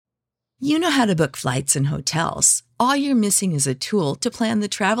You know how to book flights and hotels. All you're missing is a tool to plan the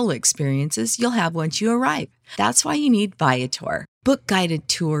travel experiences you'll have once you arrive. That's why you need Viator. Book guided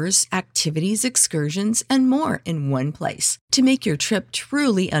tours, activities, excursions, and more in one place to make your trip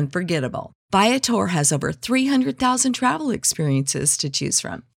truly unforgettable. Viator has over 300,000 travel experiences to choose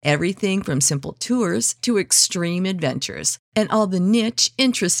from. Everything from simple tours to extreme adventures and all the niche,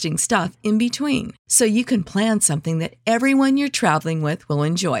 interesting stuff in between. So you can plan something that everyone you're traveling with will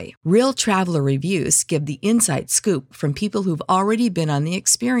enjoy. Real traveler reviews give the inside scoop from people who've already been on the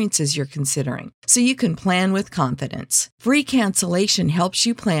experiences you're considering. So you can plan with confidence. Free cancellation helps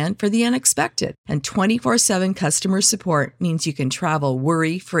you plan for the unexpected. And 24/7 customer support means you can travel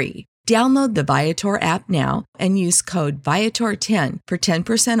worry-free. Download the Viator app now and use code Viator10 for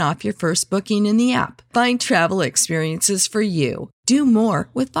 10% off your first booking in the app. Find travel experiences for you. Do more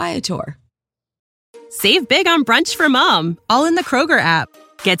with Viator. Save big on brunch for mom, all in the Kroger app.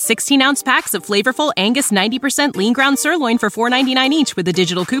 Get 16-ounce packs of flavorful Angus 90% lean ground sirloin for $4.99 each with a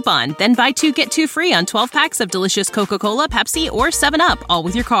digital coupon. Then buy 2, get 2 free on 12 packs of delicious Coca-Cola, Pepsi, or 7-Up, all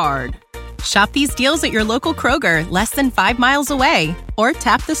with your card. Shop these deals at your local Kroger, less than 5 miles away. Or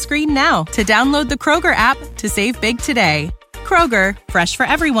tap the screen now to download the Kroger app to save big today. Kroger, fresh for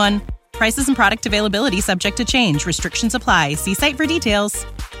everyone. Prices and product availability subject to change. Restrictions apply. See site for details.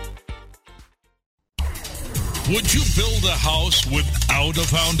 Would you build a house without a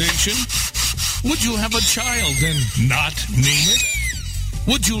foundation? Would you have a child and not name it?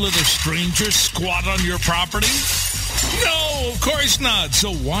 Would you let a stranger squat on your property? No, of course not.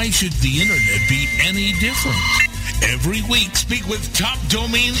 So why should the internet be any different? Every week, speak with top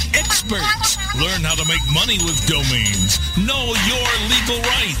domain experts. Learn how to make money with domains. Know your legal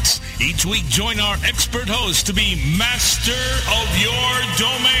rights. Each week, join our expert host to be master of your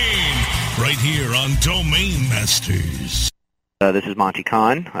domain. Right here on Domain Masters. This is Monty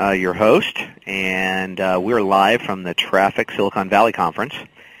Khan, your host, and we're live from the Traffic Silicon Valley Conference.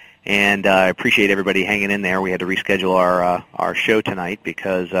 And I appreciate everybody hanging in there. We had to reschedule our show tonight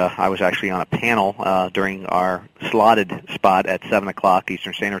because I was actually on a panel during our slotted spot at 7 o'clock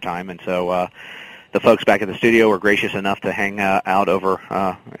Eastern Standard Time. And so the folks back at the studio were gracious enough to hang out over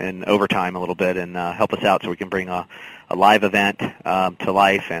in overtime a little bit and help us out so we can bring a live event to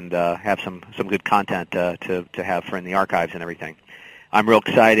life and have some good content to have for in the archives and everything. I'm real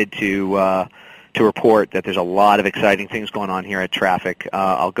excited to report that there's a lot of exciting things going on here at Traffic.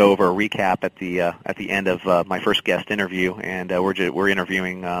 I'll go over a recap at the end of my first guest interview, and we're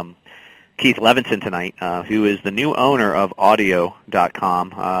interviewing Keith Levinson tonight, who is the new owner of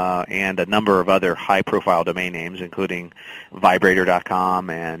Audio.com and a number of other high-profile domain names, including Vibrator.com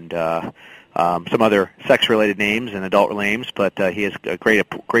and some other sex-related names and adult names, but he has a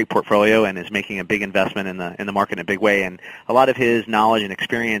great portfolio and is making a big investment in the market in a big way. And a lot of his knowledge and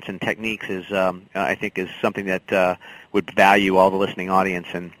experience and techniques is, I think, is something that would value all the listening audience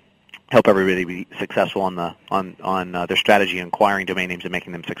and help everybody be successful on their strategy in acquiring domain names and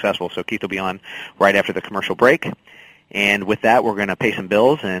making them successful. So Keith will be on right after the commercial break. And with that, we're going to pay some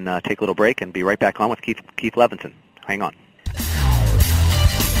bills and take a little break and be right back on with Keith Levinson. Hang on.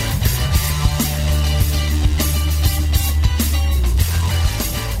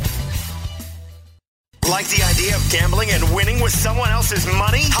 Like the idea of gambling and winning with someone else's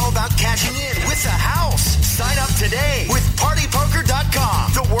money? How about cashing in with a house? Sign up today with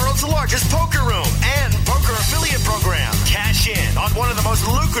PartyPoker.com, the world's largest poker room and poker affiliate program. Cash in on one of the most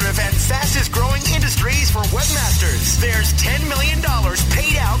lucrative and fastest growing industries for webmasters. There's $10 million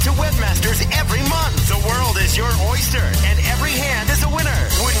paid out to webmasters every month. The world is your oyster and every hand is a winner.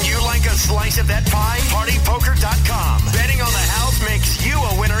 Wouldn't you like a slice of that pie? PartyPoker.com. Betting on the house makes you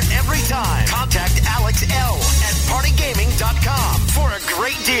a winner every time. Contact Alex L at partygaming.com for a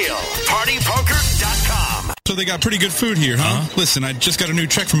great deal. Partypoker.com. So they got pretty good food here, huh? Listen, I just got a new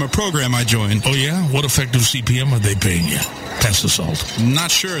check from a program I joined. Oh, yeah? What effective CPM are they paying you? Pass the salt.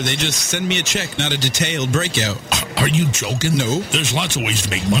 Not sure. They just send me a check, not a detailed breakout. Are you joking? No. There's lots of ways to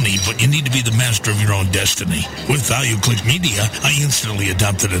make money, but you need to be the master of your own destiny. With ValueClick Media, I instantly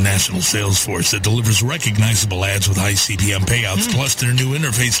adopted a national sales force that delivers recognizable ads with high CPM payouts, plus their new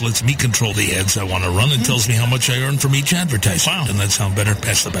interface lets me control the ads I want to run and tells me how much I earn from each advertisement. Wow. Doesn't that sound better?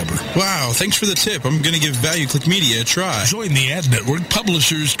 Pass the pepper. Wow, thanks for the tip. I'm going to give ValueClick Media a try. Join the ad network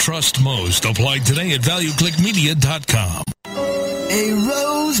publishers trust most. Apply today at ValueClickMedia.com. A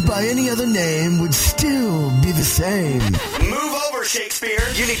rose by any other name would still be the same. Move over for Shakespeare?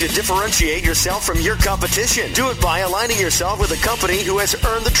 You need to differentiate yourself from your competition. Do it by aligning yourself with a company who has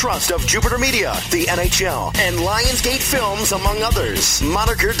earned the trust of Jupiter Media, the NHL, and Lionsgate Films, among others.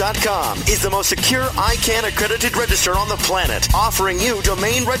 Moniker.com is the most secure ICANN accredited register on the planet, offering you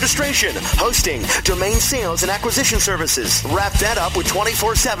domain registration, hosting, domain sales, and acquisition services. Wrap that up with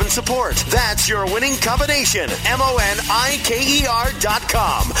 24/7 support. That's your winning combination. MONIKER.com.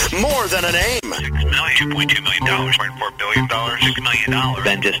 More than a name. $2.2 million, $4 billion, $6 million.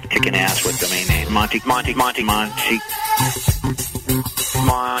 Ben just kicking ass with domain name. Monty. Monty.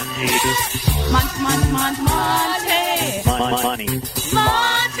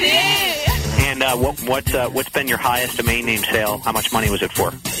 And what's been your highest domain name sale? How much money was it for?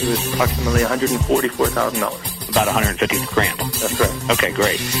 It was approximately $144,000. About $150,000. That's right. Okay,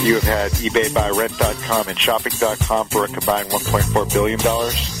 great. You have had eBay Buy Rent.com and Shopping.com for a combined $1.4 billion.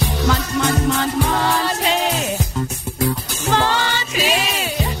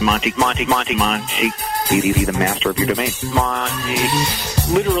 Monty. Be the master of your domain. Monty.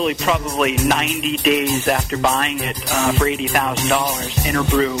 Literally, probably 90 days after buying it for $80,000,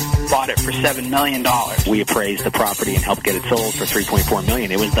 Interbrew bought it for $7 million. We appraised the property and helped get it sold for $3.4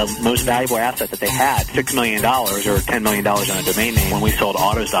 million. It was the most valuable asset that they had. $6 million or $10 million on a domain name. When we sold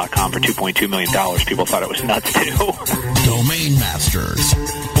Autos.com for $2.2 million, people thought it was nuts too. Domain Masters,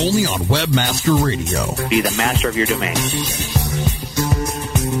 only on Webmaster Radio. Be the master of your domain.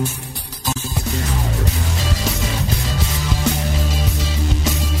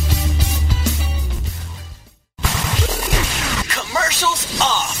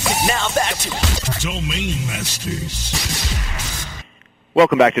 Off. Now back to Domain Masters.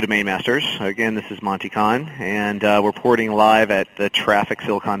 Welcome back to Domain Masters. Again, this is Monty Khan, and we're reporting live at the Traffic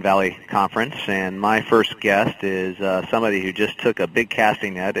Silicon Valley Conference. And my first guest is somebody who just took a big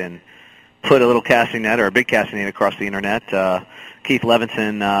casting net and put a little casting net or a big casting net across the internet. Keith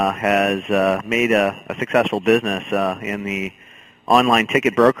Levinson has made a successful business in the online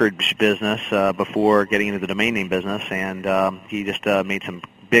ticket brokerage business before getting into the domain name business, and he just made some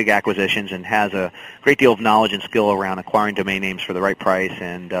big acquisitions and has a great deal of knowledge and skill around acquiring domain names for the right price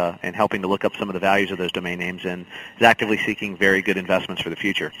and helping to look up some of the values of those domain names, and is actively seeking very good investments for the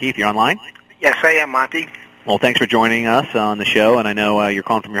future. Keith, you're online? Yes, I am, Monty. Well, thanks for joining us on the show, and I know you're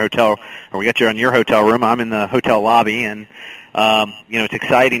calling from your hotel, or we got you in your hotel room. I'm in the hotel lobby, and it's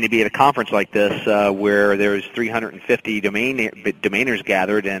exciting to be at a conference like this where there's 350 domainers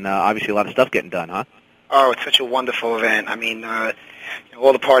gathered, and obviously a lot of stuff getting done, huh? Oh, it's such a wonderful event. I mean,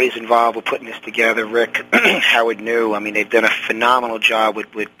 all the parties involved with putting this together, Rick, Howard New, I mean, they've done a phenomenal job with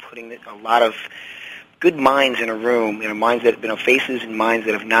putting a lot of good minds in a room, minds that have been faces and minds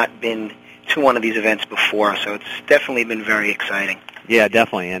that have not been to one of these events before, so it's definitely been very exciting. Yeah,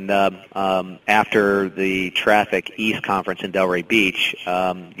 definitely. And after the Traffic East conference in Delray Beach,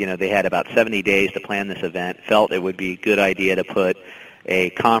 they had about 70 days to plan this event, felt it would be a good idea to put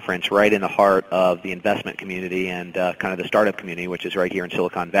a conference right in the heart of the investment community and kind of the startup community, which is right here in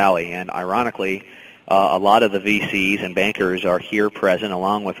Silicon Valley. And ironically, a lot of the VCs and bankers are here present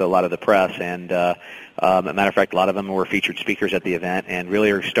along with a lot of the press, and as a matter of fact, a lot of them were featured speakers at the event and really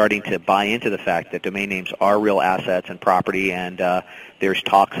are starting to buy into the fact that domain names are real assets and property, and there's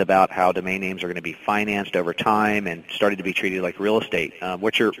talks about how domain names are going to be financed over time and starting to be treated like real estate.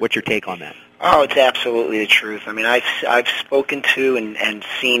 What's your take on that? Oh, it's absolutely the truth. I mean, I've spoken to and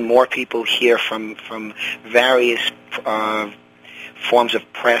seen more people here from various forms of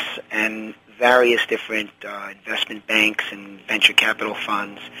press and various different investment banks and venture capital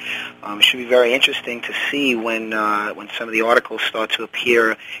funds. It should be very interesting to see when some of the articles start to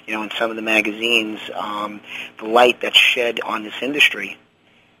appear, in some of the magazines, the light that's shed on this industry.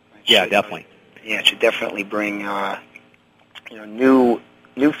 Yeah, definitely. It should definitely bring new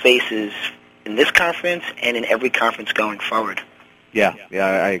faces in this conference and in every conference going forward. Yeah,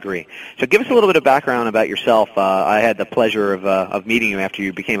 I agree. So give us a little bit of background about yourself. I had the pleasure of meeting you after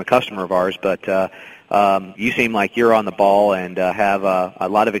you became a customer of ours, but you seem like you're on the ball and have a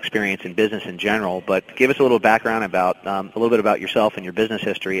lot of experience in business in general. But give us a little background about a little bit about yourself and your business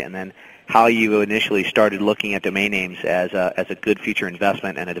history, and then how you initially started looking at domain names as a good future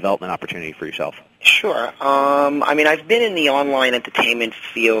investment and a development opportunity for yourself. Sure. I mean, I've been in the online entertainment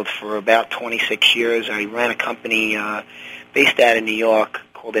field for about 26 years. I ran a company based out of New York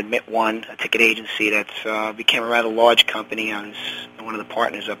called Admit One, a ticket agency that's became a rather large company. I was one of the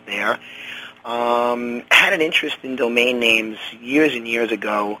partners up there. Had an interest in domain names years and years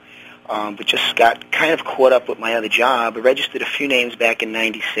ago, but just got kind of caught up with my other job. I registered a few names back in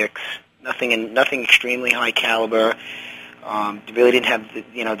 '96. Nothing extremely high caliber. They really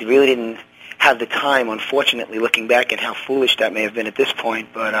didn't have the time, unfortunately, looking back at how foolish that may have been at this point,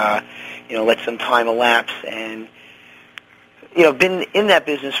 but, let some time elapse. And, been in that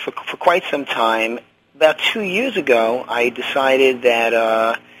business for quite some time. About 2 years ago, I decided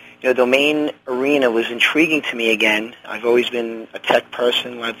that, domain arena was intriguing to me again. I've always been a tech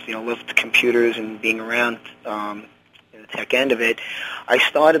person, loved computers and being around the tech end of it. I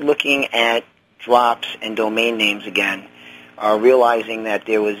started looking at drops and domain names again, realizing that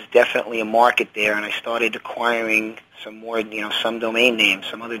there was definitely a market there, and I started acquiring some more, some domain names,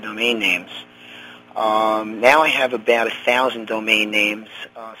 some other domain names. Now I have about 1,000 domain names.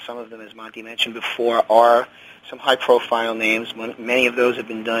 Some of them, as Monty mentioned before, are some high-profile names. Many of those have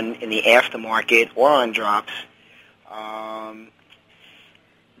been done in the aftermarket or on drops, and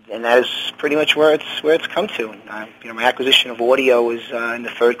that is pretty much where it's come to. My acquisition of Audio was in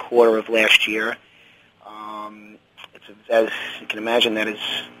the third quarter of last year. As you can imagine, that is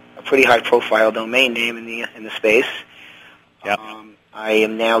a pretty high-profile domain name in the space. Yep. I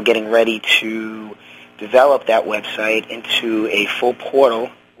am now getting ready to develop that website into a full portal,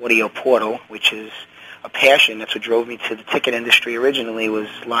 audio portal, which is a passion. That's what drove me to the ticket industry originally, was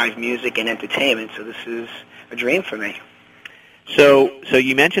live music and entertainment. So this is a dream for me. So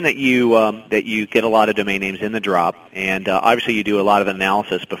you mentioned that you get a lot of domain names in the drop, and obviously you do a lot of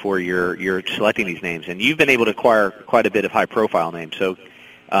analysis before you're selecting these names, and you've been able to acquire quite a bit of high-profile names. So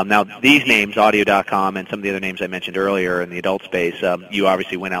now these names, Audio.com, and some of the other names I mentioned earlier in the adult space, you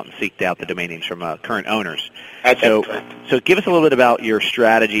obviously went out and seeked out the domain names from current owners. So give us a little bit about your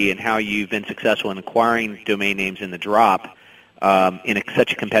strategy and how you've been successful in acquiring domain names in the drop in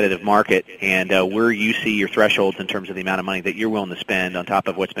such a competitive market, and where you see your thresholds in terms of the amount of money that you're willing to spend on top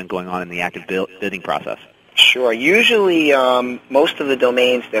of what's been going on in the active bidding process. Sure. Usually, most of the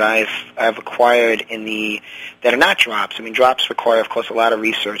domains that I've acquired that are not drops. I mean, drops require, of course, a lot of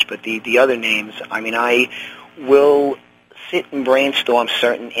research, but the other names, I will sit and brainstorm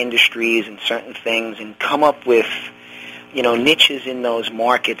certain industries and certain things and come up with, niches in those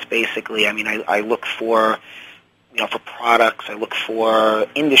markets. Basically, I look for, for products. I look for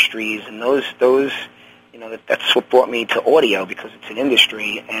industries, and those, that's what brought me to audio, because it's an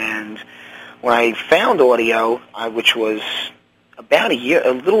industry. And when I found Audio, which was about a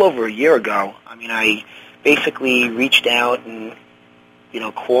little over a year ago, I basically reached out and,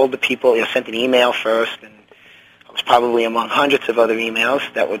 called the people, sent an email first, and I was probably among hundreds of other emails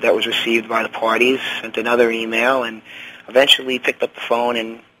that was received by the parties, sent another email, and eventually picked up the phone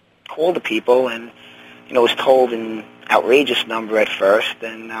and called the people, and, was told an outrageous number at first,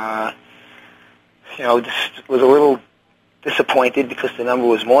 and, just was a little disappointed because the number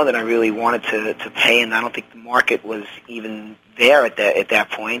was more than I really wanted to pay, and I don't think the market was even there at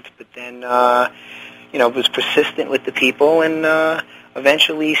that point. But then, was persistent with the people, and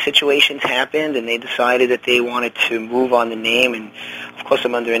eventually situations happened, and they decided that they wanted to move on the name. And of course,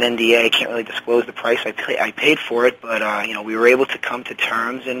 I'm under an NDA; I can't really disclose the price I paid for it. But we were able to come to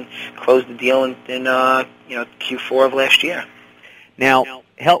terms and close the deal in Q4 of last year. Now,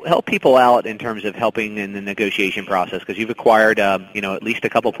 help people out in terms of helping in the negotiation process, because you've acquired at least a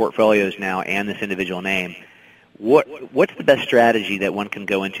couple portfolios now and this individual name. What's the best strategy that one can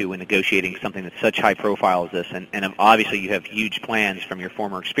go into when negotiating something that's such high profile as this? And obviously you have huge plans from your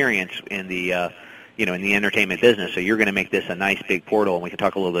former experience in the in the entertainment business, so you're going to make this a nice big portal, and we can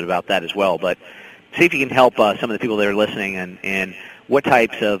talk a little bit about that as well. But see if you can help some of the people that are listening and what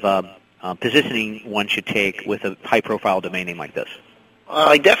types of positioning one should take with a high profile domain name like this.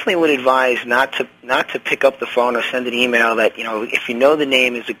 I definitely would advise not to pick up the phone or send an email that, if the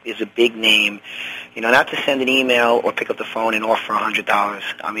name is a big name, not to send an email or pick up the phone and offer $100.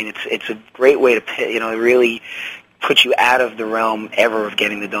 It's a great way to really put you out of the realm ever of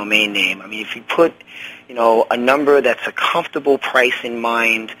getting the domain name. If you put, a number that's a comfortable price in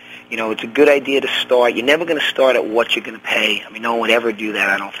mind, it's a good idea to start. You're never going to start at what you're going to pay. No one would ever do that,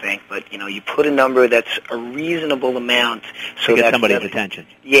 I don't think. But, you put a number that's a reasonable amount. So to get somebody's attention.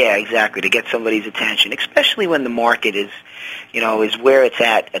 Yeah, exactly, to get somebody's attention, especially when the market is where it's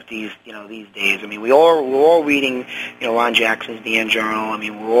at these, these days. We're all reading, Ron Jackson's The End Journal.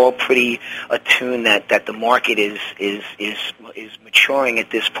 We're all pretty attuned that the market is maturing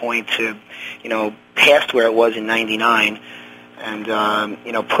at this point to, past where it was in '99. And,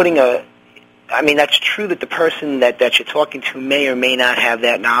 that's true that the person that you're talking to may or may not have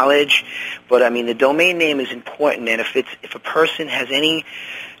that knowledge, but, the domain name is important, and if a person has any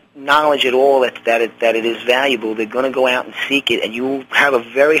knowledge at all that it is valuable, they're going to go out and seek it, and you have a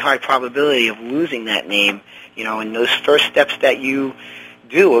very high probability of losing that name, and those first steps that you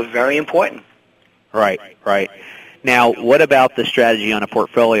do are very important. Right. Now, what about the strategy on a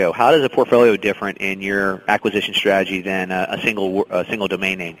portfolio? How does a portfolio different in your acquisition strategy than a single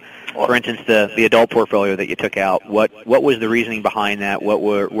domain name? For instance, the adult portfolio that you took out, what was the reasoning behind that? What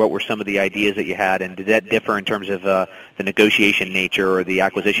were some of the ideas that you had, and did that differ in terms of the negotiation nature or the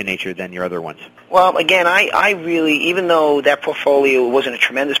acquisition nature than your other ones? Well, again, I really, even though that portfolio wasn't a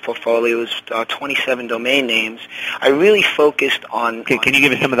tremendous portfolio, it was 27 domain names, I really focused on... Can you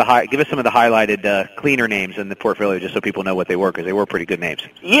give us some of the highlighted cleaner names in the portfolio just so people know what they were, because they were pretty good names?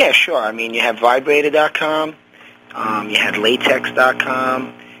 Yeah, sure. I mean, you have Vibrator.com, you had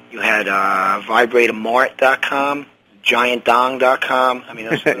Latex.com, you had VibratorMart.com, GiantDong.com. I mean,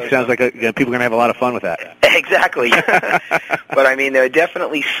 those sounds like people are going to have a lot of fun with that. Exactly. But I mean, there are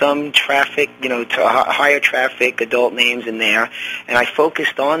definitely some traffic, to higher traffic adult names in there, and I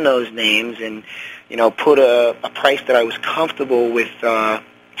focused on those names and, put a price that I was comfortable with,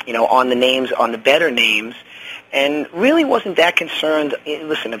 on the names, on the better names, and really wasn't that concerned.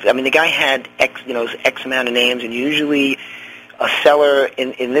 Listen, the guy had X amount of names, and usually a seller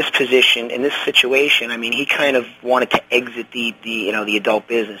in this position, in this situation, I mean, he kind of wanted to exit the adult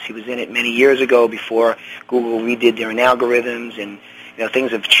business. He was in it many years ago before Google redid their algorithms, and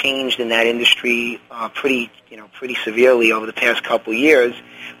things have changed in that industry pretty severely over the past couple of years.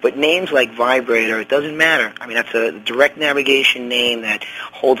 But names like Vibrator, it doesn't matter. I mean, that's a direct navigation name that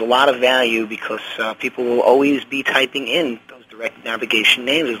holds a lot of value because people will always be typing in those direct navigation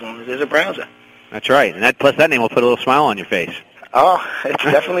names as long as there's a browser. That's right, and plus that name will put a little smile on your face. Oh, it's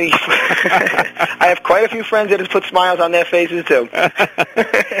definitely... I have quite a few friends that have put smiles on their faces, too.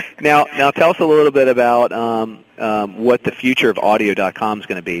 Now tell us a little bit about what the future of audio.com is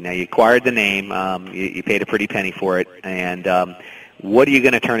going to be. Now, you acquired the name. You paid a pretty penny for it, and what are you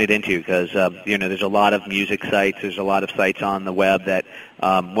going to turn it into? Because, there's a lot of music sites. There's a lot of sites on the web that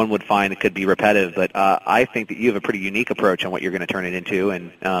one would find it could be repetitive. But I think that you have a pretty unique approach on what you're going to turn it into,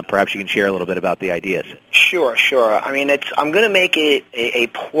 and perhaps you can share a little bit about the ideas. Sure. I mean, I'm going to make it a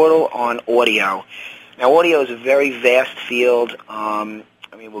portal on audio. Now, audio is a very vast field.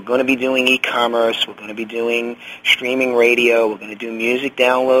 We're going to be doing e-commerce. We're going to be doing streaming radio. We're going to do music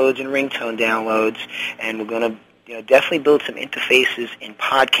downloads and ringtone downloads, and we're going to definitely build some interfaces in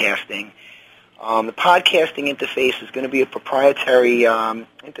podcasting. The podcasting interface is going to be a proprietary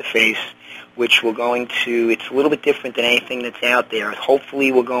interface, which it's a little bit different than anything that's out there.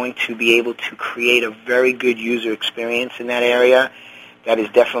 Hopefully we're going to be able to create a very good user experience in that area. That is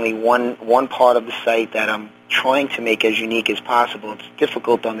definitely one part of the site that I'm trying to make as unique as possible. It's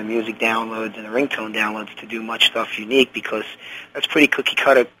difficult on the music downloads and the ringtone downloads to do much stuff unique because that's pretty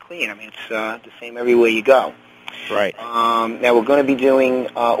cookie-cutter clean. I mean, it's the same everywhere you go. Right. Now we're going to be doing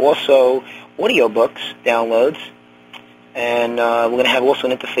also audiobooks downloads, and we're going to have also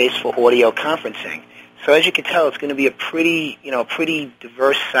an interface for audio conferencing. So as you can tell, it's going to be a pretty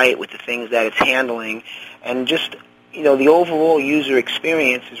diverse site with the things that it's handling, and just the overall user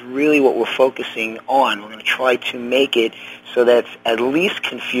experience is really what we're focusing on. We're going to try to make it so that it's at least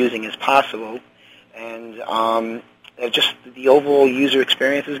confusing as possible, and just the overall user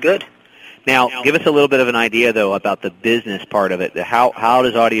experience is good. Now, give us a little bit of an idea, though, about the business part of it. How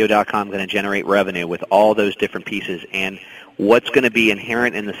does Audio.com going to generate revenue with all those different pieces, and what's going to be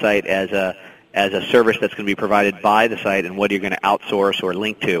inherent in the site as a service that's going to be provided by the site, and what you're going to outsource or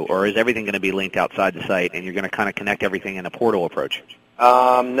link to, or is everything going to be linked outside the site, and you're going to kind of connect everything in a portal approach?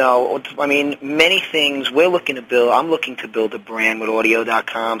 No. I mean, many things we're looking to build. I'm looking to build a brand with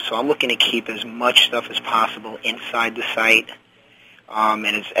Audio.com, so I'm looking to keep as much stuff as possible inside the site.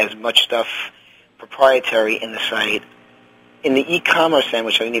 And as much stuff proprietary in the site. In the e-commerce end,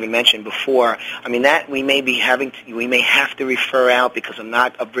 which I didn't even mention before, I mean, that we may have to refer out because I'm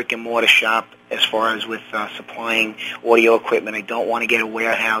not a brick and mortar shop as far as with supplying audio equipment. I don't want to get a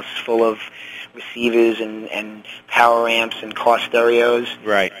warehouse full of receivers and power amps and car stereos.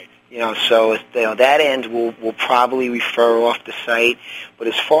 Right. So that end will probably refer off the site. But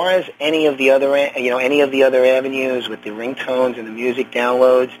as far as any of the other avenues with the ringtones and the music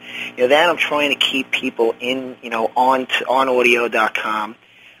downloads, that I'm trying to keep people in on audio.com.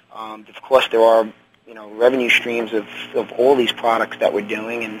 Of course, there are revenue streams of all these products that we're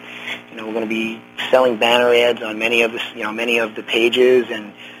doing, and we're going to be selling banner ads on many of the pages,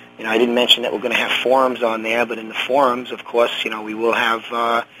 and I didn't mention that we're going to have forums on there, but in the forums, of course, we will have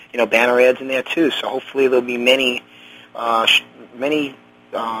banner ads in there too. So hopefully there'll be many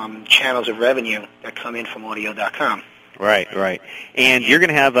channels of revenue that come in from audio.com. Right. And you're going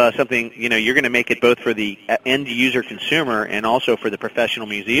to have something, you're going to make it both for the end user consumer and also for the professional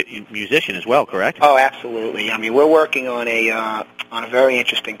musician as well, correct? Oh, absolutely. I mean, we're working on a very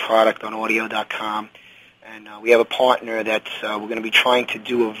interesting product on audio.com. And we have a partner that's we're going to be trying to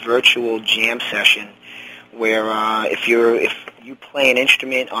do a virtual jam session where if you play an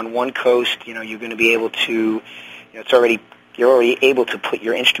instrument on one coast, you're going to be able to, you're already able to put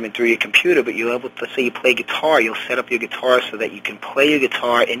your instrument through your computer, but you're able to, let's say you play guitar, you'll set up your guitar so that you can play your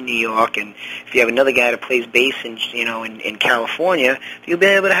guitar in New York, and if you have another guy that plays bass in California, you'll be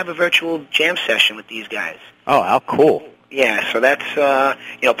able to have a virtual jam session with these guys. Oh, how cool. Yeah, so that's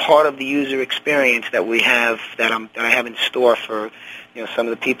part of the user experience that we have that I have in store for some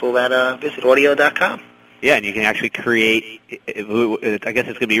of the people that visit audio.com. Yeah, and you can actually create. I guess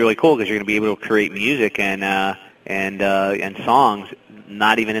it's going to be really cool because you're going to be able to create music and songs,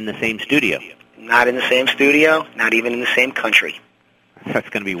 not even in the same studio. Not in the same studio, not even in the same country. That's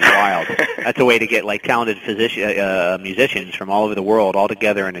going to be wild. That's a way to get talented musicians from all over the world all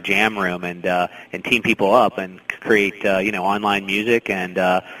together in a jam room and team people up and create online music, and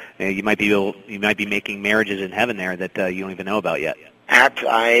you might be making marriages in heaven there that you don't even know about yet.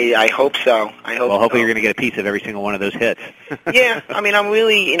 I hope so. Well, hopefully you're going to get a piece of every single one of those hits. Yeah, I'm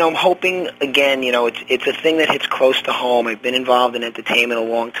really, I'm hoping, again, it's a thing that hits close to home. I've been involved in entertainment a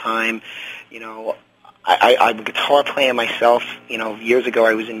long time. I'm a guitar player myself. Years ago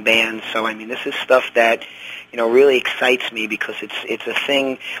I was in bands, so this is stuff that really excites me because it's a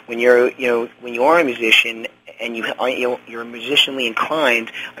thing when you're a musician and you're musicianly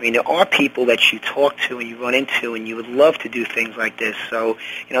inclined. There are people that you talk to and you run into and you would love to do things like this. So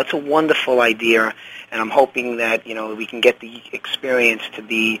it's a wonderful idea, and I'm hoping that we can get the experience to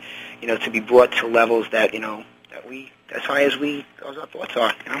be brought to levels that that we as high as our thoughts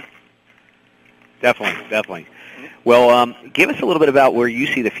are. Definitely. Well, give us a little bit about where you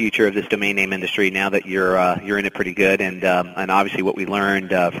see the future of this domain name industry now that you're in it pretty good, and obviously what we learned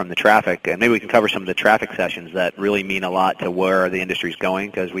from the traffic, and maybe we can cover some of the traffic sessions that really mean a lot to where the industry's going,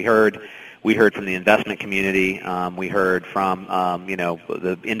 because we heard from the investment community, we heard from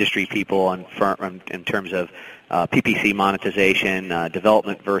the industry people in terms of PPC monetization,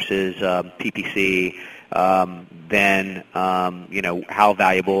 development versus PPC. Then how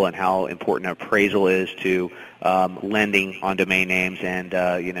valuable and how important appraisal is to lending on domain names and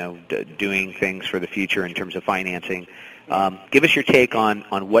doing things for the future in terms of financing. Give us your take on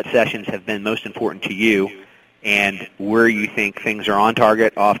what sessions have been most important to you and where you think things are on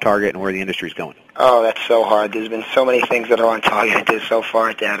target, off target, and where the industry's going. Oh, that's so hard. There's been so many things that are on target so far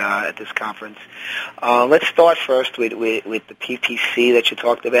at this conference. Let's start first with the PPC that you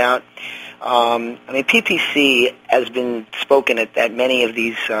talked about. PPC has been spoken at many of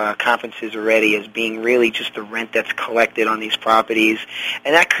these conferences already as being really just the rent that's collected on these properties,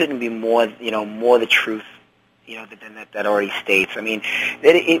 and that couldn't be more the truth, than that already states. That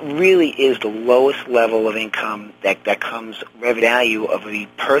it really is the lowest level of income that comes revenue value of a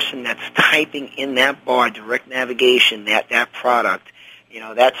person that's typing in that bar, direct navigation, that product.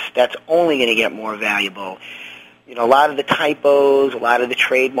 That's only going to get more valuable. A lot of the typos, a lot of the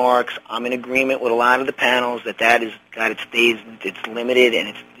trademarks, I'm in agreement with a lot of the panels that is got its days, it's limited, and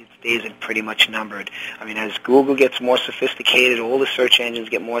its days are pretty much numbered. As Google gets more sophisticated, all the search engines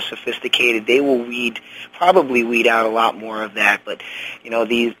get more sophisticated, they will probably weed out a lot more of that. But,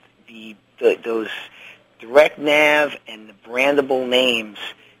 those direct nav and the brandable names,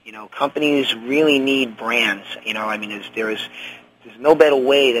 companies really need brands. There's no better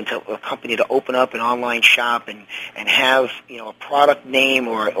way than a company to open up an online shop and have a product name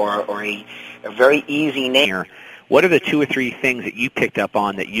or a very easy name. What are the 2 or 3 things that you picked up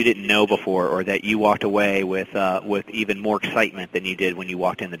on that you didn't know before, or that you walked away with even more excitement than you did when you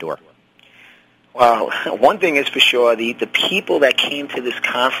walked in the door? Well, one thing is for sure, the people that came to this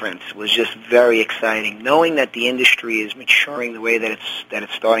conference was just very exciting. Knowing that the industry is maturing the way that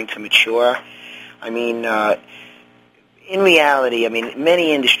it's starting to mature. In reality,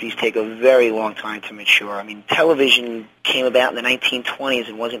 many industries take a very long time to mature. Television came about in the 1920s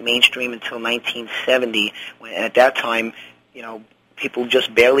and wasn't mainstream until 1970. And at that time, people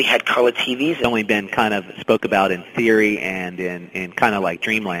just barely had color TVs. It's only been kind of spoke about in theory and in kind of like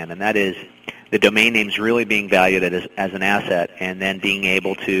dreamland, and that is the domain names really being valued as an asset, and then being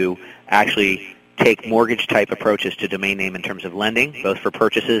able to actually take mortgage-type approaches to domain name in terms of lending, both for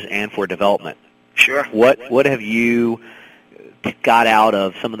purchases and for development. Sure. What have you got out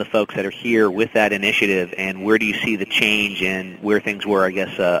of some of the folks that are here with that initiative, and where do you see the change in where things were, I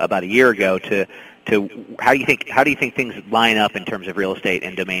guess, about a year ago to how do you think things line up in terms of real estate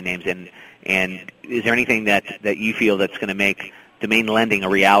and domain names, and is there anything that you feel that's going to make domain lending a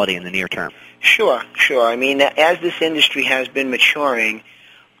reality in the near term? Sure. As this industry has been maturing,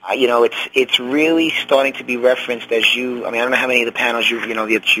 it's really starting to be referenced as I don't know how many of the panels how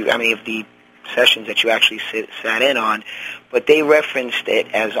many of the sessions that you actually sat in on, but they referenced it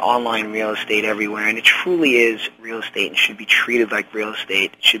as online real estate everywhere, and it truly is real estate and should be treated like real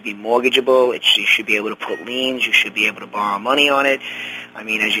estate. It should be mortgageable. You should be able to put liens. You should be able to borrow money on it. I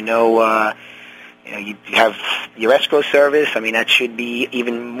mean, as you know, you have your escrow service. I mean, that should be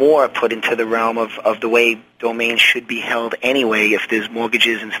even more put into the realm of the way domains should be held anyway if there's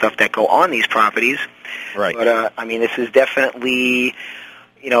mortgages and stuff that go on these properties. Right. But, I mean, this is definitely,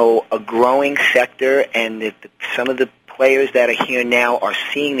 a growing sector, and some of the players that are here now are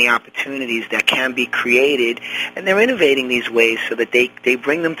seeing the opportunities that can be created, and they're innovating these ways so that they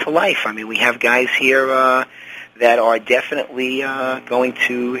bring them to life. I mean, we have guys here that are definitely going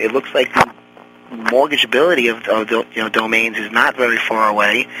to, it looks like the mortgageability of domains is not very far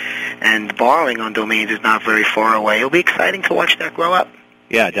away, and borrowing on domains is not very far away. It'll be exciting to watch that grow up.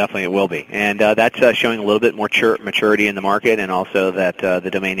 Yeah, definitely it will be. And that's showing a little bit more maturity in the market, and also that the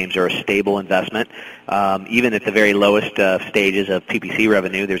domain names are a stable investment. Even at the very lowest stages of PPC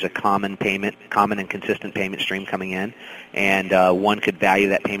revenue, there's a common and consistent payment stream coming in. And one could value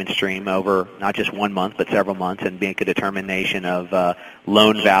that payment stream over not just 1 month, but several months, and make a determination of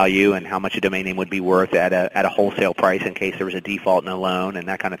loan value and how much a domain name would be worth at a wholesale price in case there was a default in a loan and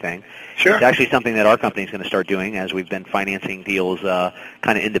that kind of thing. Sure. It's actually something that our company is going to start doing, as we've been financing deals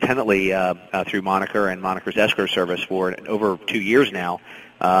kind of independently through Moniker and Moniker's escrow service for over 2 years now.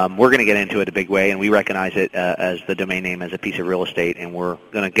 We're going to get into it a big way, and we recognize it as the domain name as a piece of real estate, and we're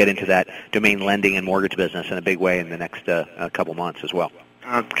going to get into that domain lending and mortgage business in a big way in the next couple months as well.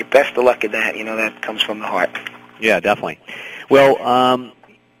 Best of luck at that. That comes from the heart. Yeah, definitely. Well,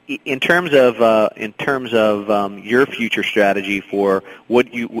 in terms of your future strategy for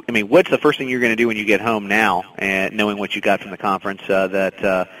what's the first thing you're going to do when you get home now, and knowing what you got from the conference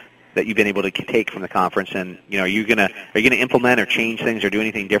that you've been able to take from the conference, and are you going to implement or change things or do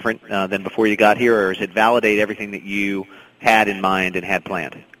anything different than before you got here, or is it validate everything that you had in mind and had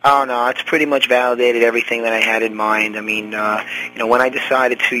planned? Oh, no, it's pretty much validated everything that I had in mind. I mean, when I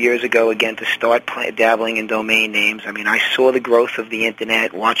decided 2 years ago, again, to start dabbling in domain names, I mean, I saw the growth of the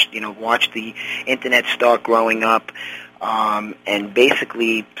Internet, watched the Internet start growing up, and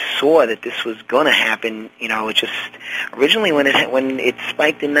basically saw that this was going to happen. It just originally when it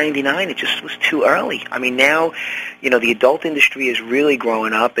spiked in '99, it just was too early. I mean, now, the adult industry is really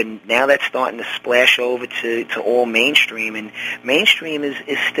growing up, and now that's starting to splash over to all mainstream, and mainstream is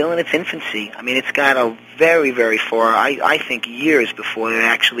still in its infancy. I mean, it's got a very, very far, I think, years before it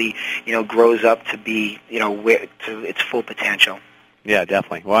actually, grows up to be, to its full potential. Yeah,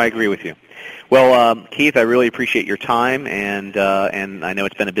 definitely. Well, I agree with you. Well, Keith, I really appreciate your time, and I know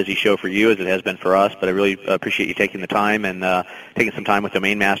it's been a busy show for you as it has been for us, but I really appreciate you taking the time and taking some time with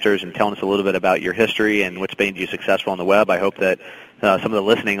Domain Masters and telling us a little bit about your history and what's made you successful on the web. I hope that some of the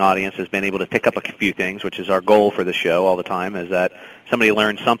listening audience has been able to pick up a few things, which is our goal for the show all the time, is that somebody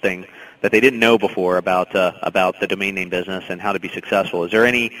learns something that they didn't know before about the domain name business and how to be successful. Is there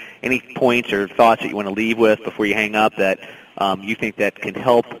any points or thoughts that you want to leave with before you hang up that you think that can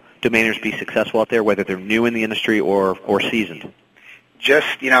help domainers be successful out there, whether they're new in the industry or seasoned? Just,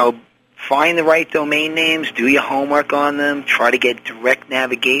 find the right domain names, do your homework on them, try to get direct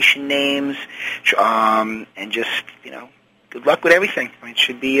navigation names, and just, good luck with everything. I mean, it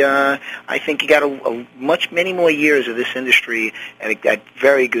should be, I think you got many more years of this industry at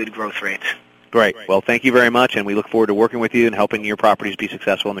very good growth rates. Great. Well, thank you very much, and we look forward to working with you and helping your properties be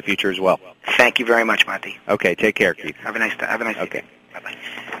successful in the future as well. Thank you very much, Monty. Okay, take care, Keith. Have a nice day. Okay. Bye-bye.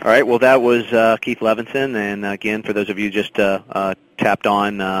 All right, well, that was Keith Levinson, and again, for those of you just tapped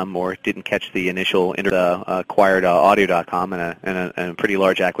on or didn't catch the initial acquired audio.com and a pretty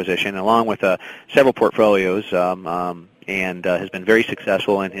large acquisition, along with several portfolios, and has been very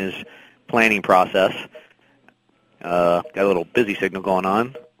successful in his planning process. Got a little busy signal going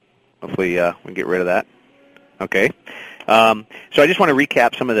on. Hopefully we can get rid of that. Okay. So I just want to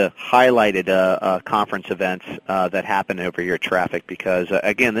recap some of the highlighted conference events that happened over here at Traffic, because,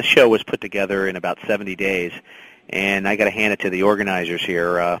 again, this show was put together in about 70 days, and I got to hand it to the organizers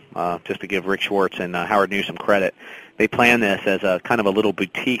here, just to give Rick Schwartz and Howard Newsom credit. They planned this as a kind of a little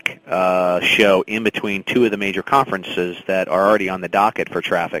boutique show in between two of the major conferences that are already on the docket for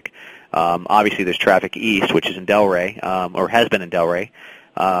Traffic. Obviously, there's Traffic East, which is in Delray, or has been in Delray.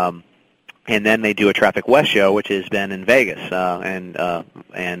 And then they do a Traffic West show, which has been in Vegas and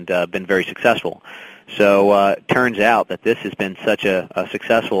been very successful. So it turns out that this has been such a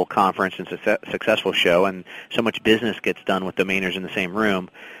successful conference and successful show, and so much business gets done with domainers in the same room.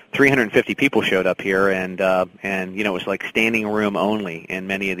 350 people showed up here, and it was like standing room only in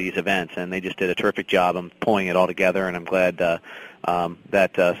many of these events, and they just did a terrific job of pulling it all together, and I'm glad that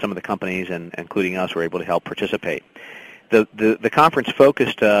some of the companies, and including us, were able to help participate. The conference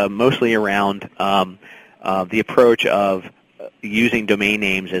focused mostly around the approach of using domain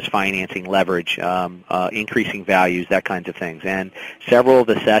names as financing leverage, increasing values, that kinds of things. And several of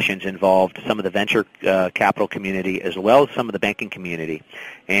the sessions involved some of the venture capital community as well as some of the banking community.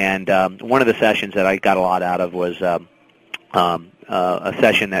 And one of the sessions that I got a lot out of was a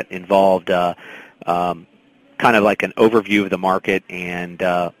session that involved kind of like an overview of the market and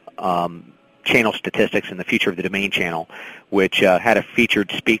channel statistics and the future of the domain channel, which had a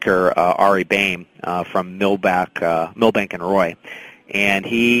featured speaker, Ari Bain from Milbank and Roy, and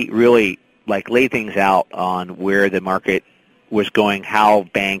he really laid things out on where the market was going, how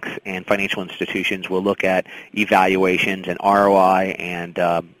banks and financial institutions will look at evaluations and ROI and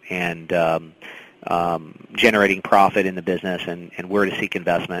generating profit in the business and where to seek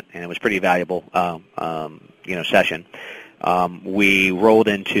investment, and it was pretty valuable session. We rolled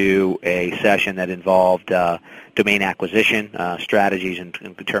into a session that involved domain acquisition strategies in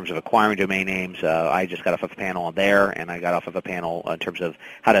terms of acquiring domain names. I just got off of a panel on there, and I got off of a panel in terms of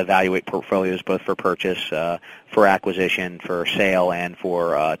how to evaluate portfolios both for purchase, for acquisition, for sale, and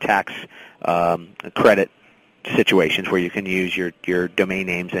for tax credit situations where you can use your domain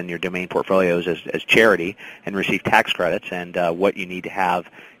names and your domain portfolios as charity and receive tax credits, and what you need to have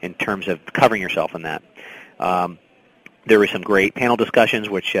in terms of covering yourself in that. There were some great panel discussions,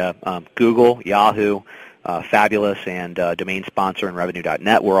 which Google, Yahoo, Fabulous, and Domain Sponsor and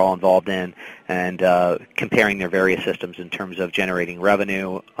Revenue.net were all involved in, and comparing their various systems in terms of generating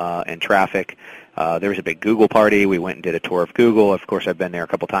revenue and traffic. There was a big Google party. We went and did a tour of Google. Of course, I've been there a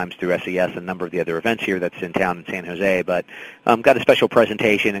couple times through SES and a number of the other events here that's in town in San Jose, but got a special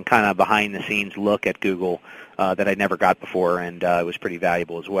presentation and kind of behind-the-scenes look at Google that I never got before, and it was pretty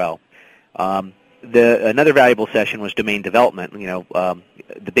valuable as well. Another valuable session was domain development.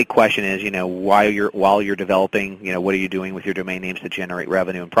 The big question is, while you're developing, what are you doing with your domain names to generate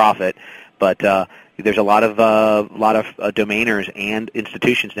revenue and profit? But there's a lot of domainers and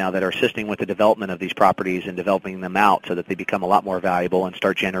institutions now that are assisting with the development of these properties and developing them out so that they become a lot more valuable and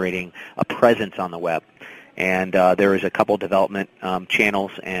start generating a presence on the web. And there was a couple development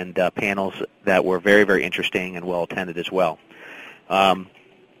channels and panels that were very, very interesting and well attended as well.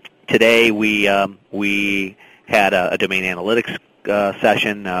 Today we had a domain analytics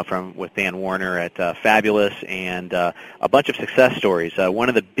session with Dan Warner at Fabulous, and a bunch of success stories. One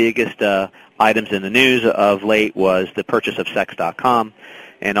of the biggest items in the news of late was the purchase of Sex.com,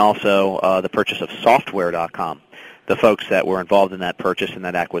 and also the purchase of Software.com. The folks that were involved in that purchase and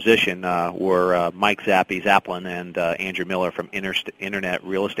that acquisition were Mike Zaplin and Andrew Miller from Internet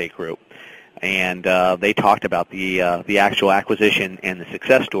Real Estate Group. And they talked about the actual acquisition and the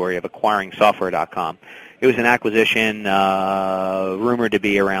success story of acquiring Software.com. It was an acquisition rumored to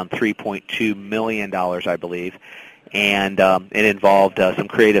be around $3.2 million, I believe, and it involved some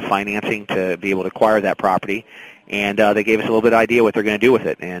creative financing to be able to acquire that property. And they gave us a little bit of idea what they're going to do with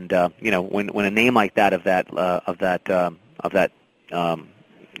it. And when a name like that of that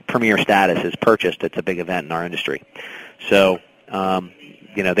premier status is purchased, it's a big event in our industry. So.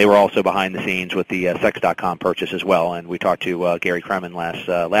 They were also behind the scenes with the Sex.com purchase as well, and we talked to Gary Kremen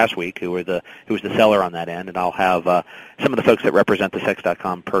last week, who was the seller on that end, and I'll have some of the folks that represent the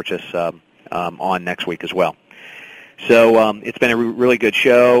Sex.com purchase on next week as well. So it's been a really good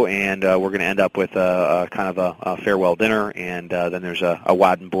show, and we're going to end up with a kind of a farewell dinner, and then there's a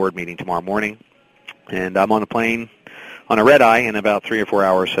WADN board meeting tomorrow morning, and I'm on a plane on a red eye in about 3 or 4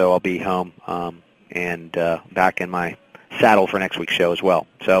 hours, so I'll be home and back in my saddle for next week's show as well.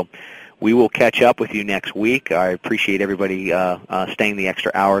 So we will catch up with you next week. I appreciate everybody staying the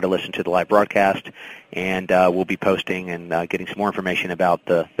extra hour to listen to the live broadcast, and we'll be posting and getting some more information about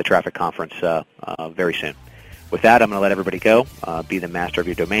the traffic conference very soon. With that, I'm going to let everybody go. Be the master of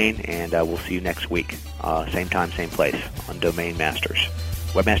your domain, and we'll see you next week. Same time, same place on Domain Masters.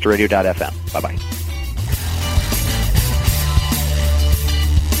 Webmasterradio.fm. Bye-bye.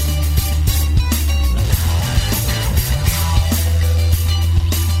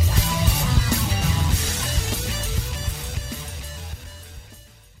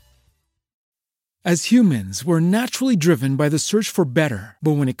 As humans, we're naturally driven by the search for better.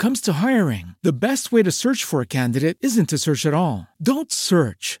 But when it comes to hiring, the best way to search for a candidate isn't to search at all. Don't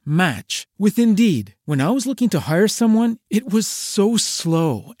search, match with Indeed. When I was looking to hire someone, it was so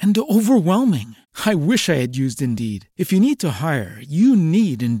slow and overwhelming. I wish I had used Indeed. If you need to hire, you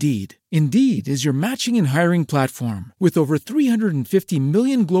need Indeed. Indeed is your matching and hiring platform with over 350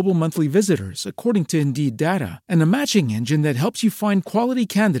 million global monthly visitors, according to Indeed data, and a matching engine that helps you find quality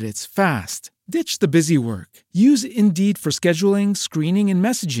candidates fast. Ditch the busy work. Use Indeed for scheduling, screening, and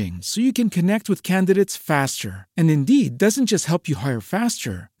messaging so you can connect with candidates faster. And Indeed doesn't just help you hire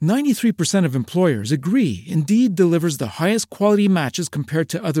faster. 93% of employers agree Indeed delivers the highest quality matches compared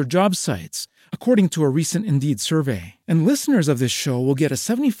to other job sites, according to a recent Indeed survey. And listeners of this show will get a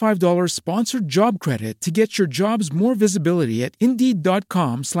 $75 sponsored job credit to get your jobs more visibility at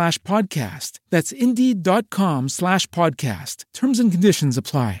Indeed.com/podcast. That's Indeed.com/podcast. Terms and conditions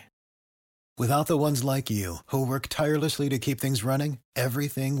apply. Without the ones like you, who work tirelessly to keep things running,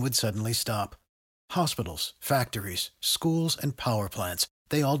 everything would suddenly stop. Hospitals, factories, schools, and power plants,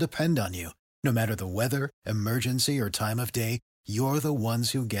 they all depend on you. No matter the weather, emergency, or time of day, you're the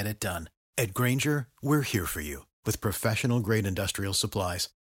ones who get it done. At Grainger, we're here for you with professional-grade industrial supplies.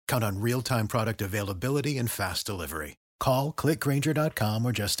 Count on real-time product availability and fast delivery. Call, click Grainger.com,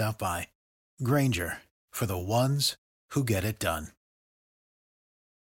 or just stop by. Grainger, for the ones who get it done.